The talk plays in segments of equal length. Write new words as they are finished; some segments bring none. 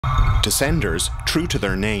Descenders, true to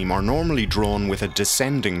their name, are normally drawn with a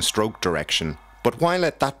descending stroke direction, but why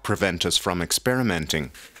let that prevent us from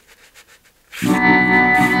experimenting?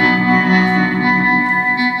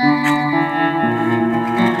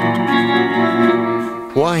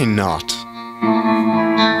 Why not?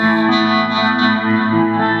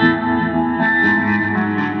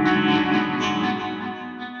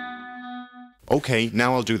 Okay,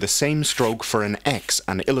 now I'll do the same stroke for an X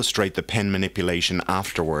and illustrate the pen manipulation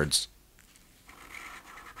afterwards.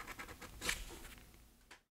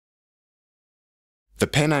 The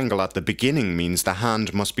pen angle at the beginning means the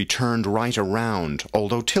hand must be turned right around,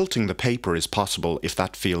 although tilting the paper is possible if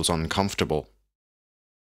that feels uncomfortable.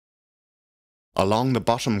 Along the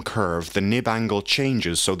bottom curve, the nib angle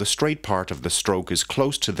changes so the straight part of the stroke is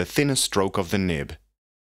close to the thinnest stroke of the nib.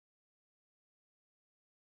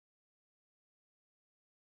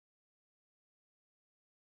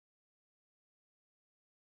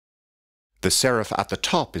 The serif at the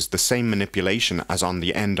top is the same manipulation as on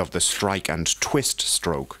the end of the strike and twist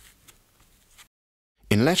stroke.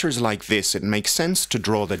 In letters like this, it makes sense to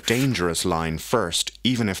draw the dangerous line first,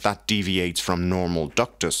 even if that deviates from normal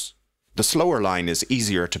ductus. The slower line is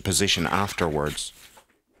easier to position afterwards.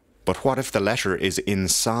 But what if the letter is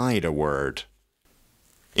inside a word?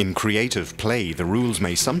 In creative play, the rules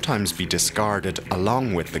may sometimes be discarded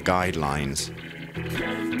along with the guidelines.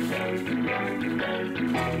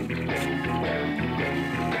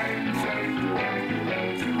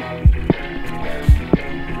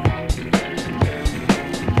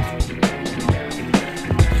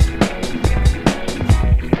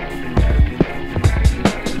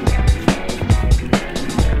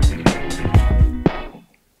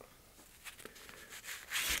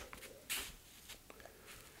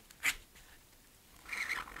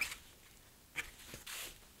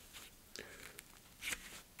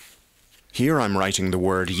 Here I'm writing the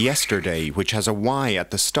word yesterday, which has a Y at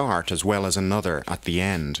the start as well as another at the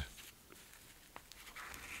end.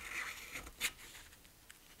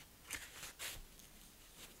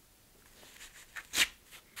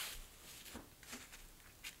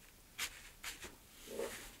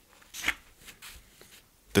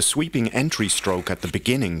 The sweeping entry stroke at the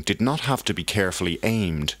beginning did not have to be carefully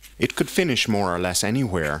aimed. It could finish more or less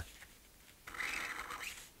anywhere.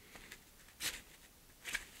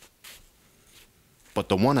 But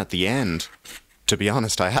the one at the end, to be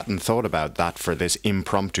honest, I hadn't thought about that for this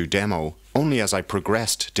impromptu demo. Only as I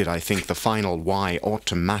progressed did I think the final Y ought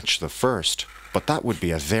to match the first, but that would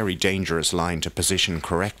be a very dangerous line to position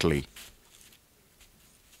correctly.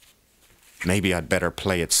 Maybe I'd better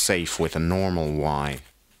play it safe with a normal Y.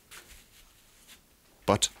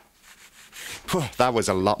 But that was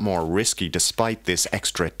a lot more risky despite this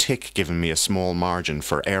extra tick giving me a small margin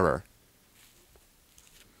for error.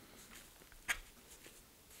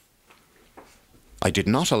 I did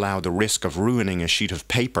not allow the risk of ruining a sheet of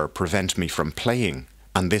paper prevent me from playing,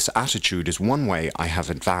 and this attitude is one way I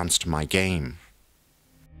have advanced my game.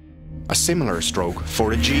 A similar stroke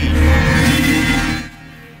for a G.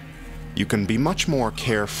 You can be much more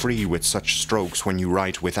carefree with such strokes when you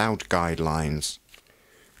write without guidelines.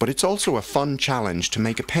 But it's also a fun challenge to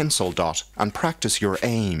make a pencil dot and practice your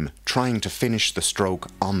aim, trying to finish the stroke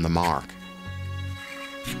on the mark.